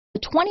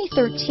The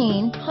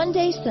 2013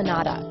 Hyundai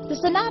Sonata. The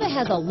Sonata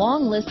has a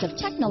long list of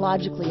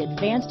technologically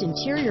advanced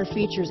interior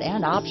features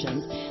and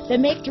options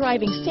that make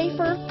driving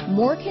safer,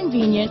 more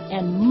convenient,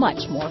 and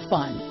much more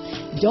fun.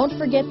 Don't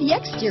forget the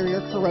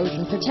exterior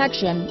corrosion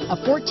protection, a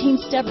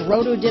 14-step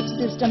roto-dip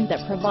system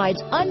that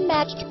provides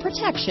unmatched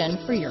protection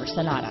for your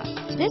Sonata.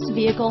 This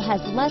vehicle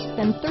has less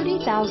than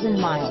 30,000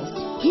 miles.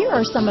 Here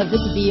are some of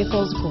this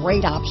vehicle's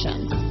great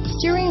options: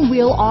 steering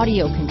wheel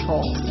audio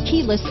controls,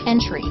 keyless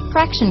entry,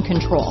 traction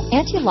control,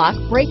 anti-lock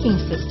braking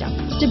system,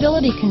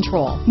 stability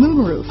control,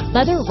 moonroof,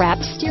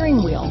 leather-wrapped steering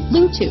wheel,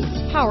 Bluetooth,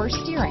 power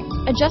steering,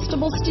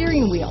 adjustable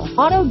steering wheel,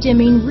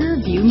 auto-dimming rear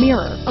view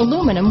mirror,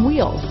 aluminum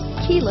wheels,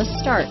 keyless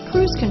start,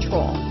 cruise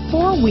control,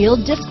 four-wheel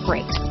disc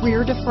brakes,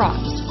 rear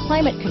defrost,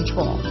 climate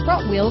control,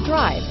 front-wheel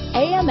drive,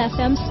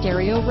 AM/FM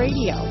stereo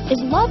radio. Is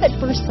love at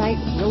first sight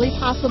really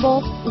possible?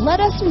 Let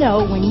us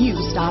know when you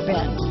stop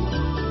in.